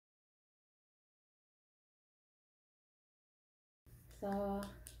So,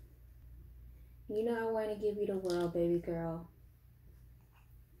 you know I want to give you the world, baby girl.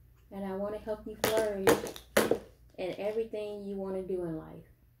 And I want to help you flourish in everything you want to do in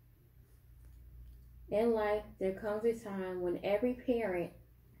life. In life, there comes a time when every parent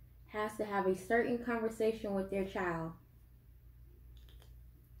has to have a certain conversation with their child.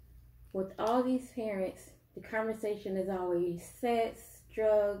 With all these parents, the conversation is always sex,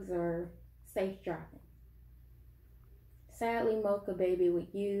 drugs, or safe driving. Sadly, Mocha baby,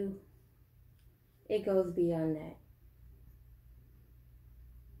 with you, it goes beyond that.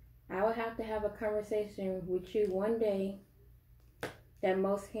 I will have to have a conversation with you one day that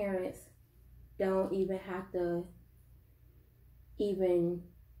most parents don't even have to even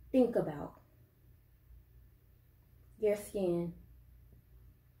think about. Your skin.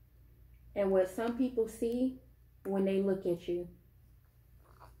 And what some people see when they look at you.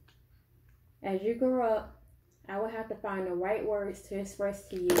 As you grow up, I will have to find the right words to express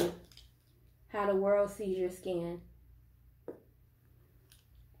to you how the world sees your skin.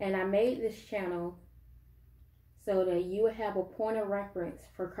 And I made this channel so that you would have a point of reference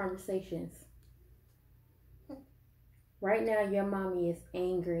for conversations. Right now, your mommy is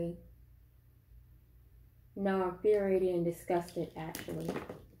angry. No, infuriated and disgusted, actually.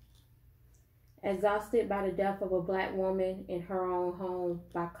 Exhausted by the death of a black woman in her own home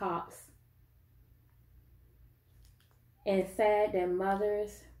by cops. And sad that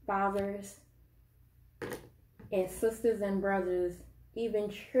mothers, fathers, and sisters and brothers,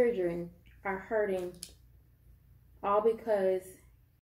 even children, are hurting, all because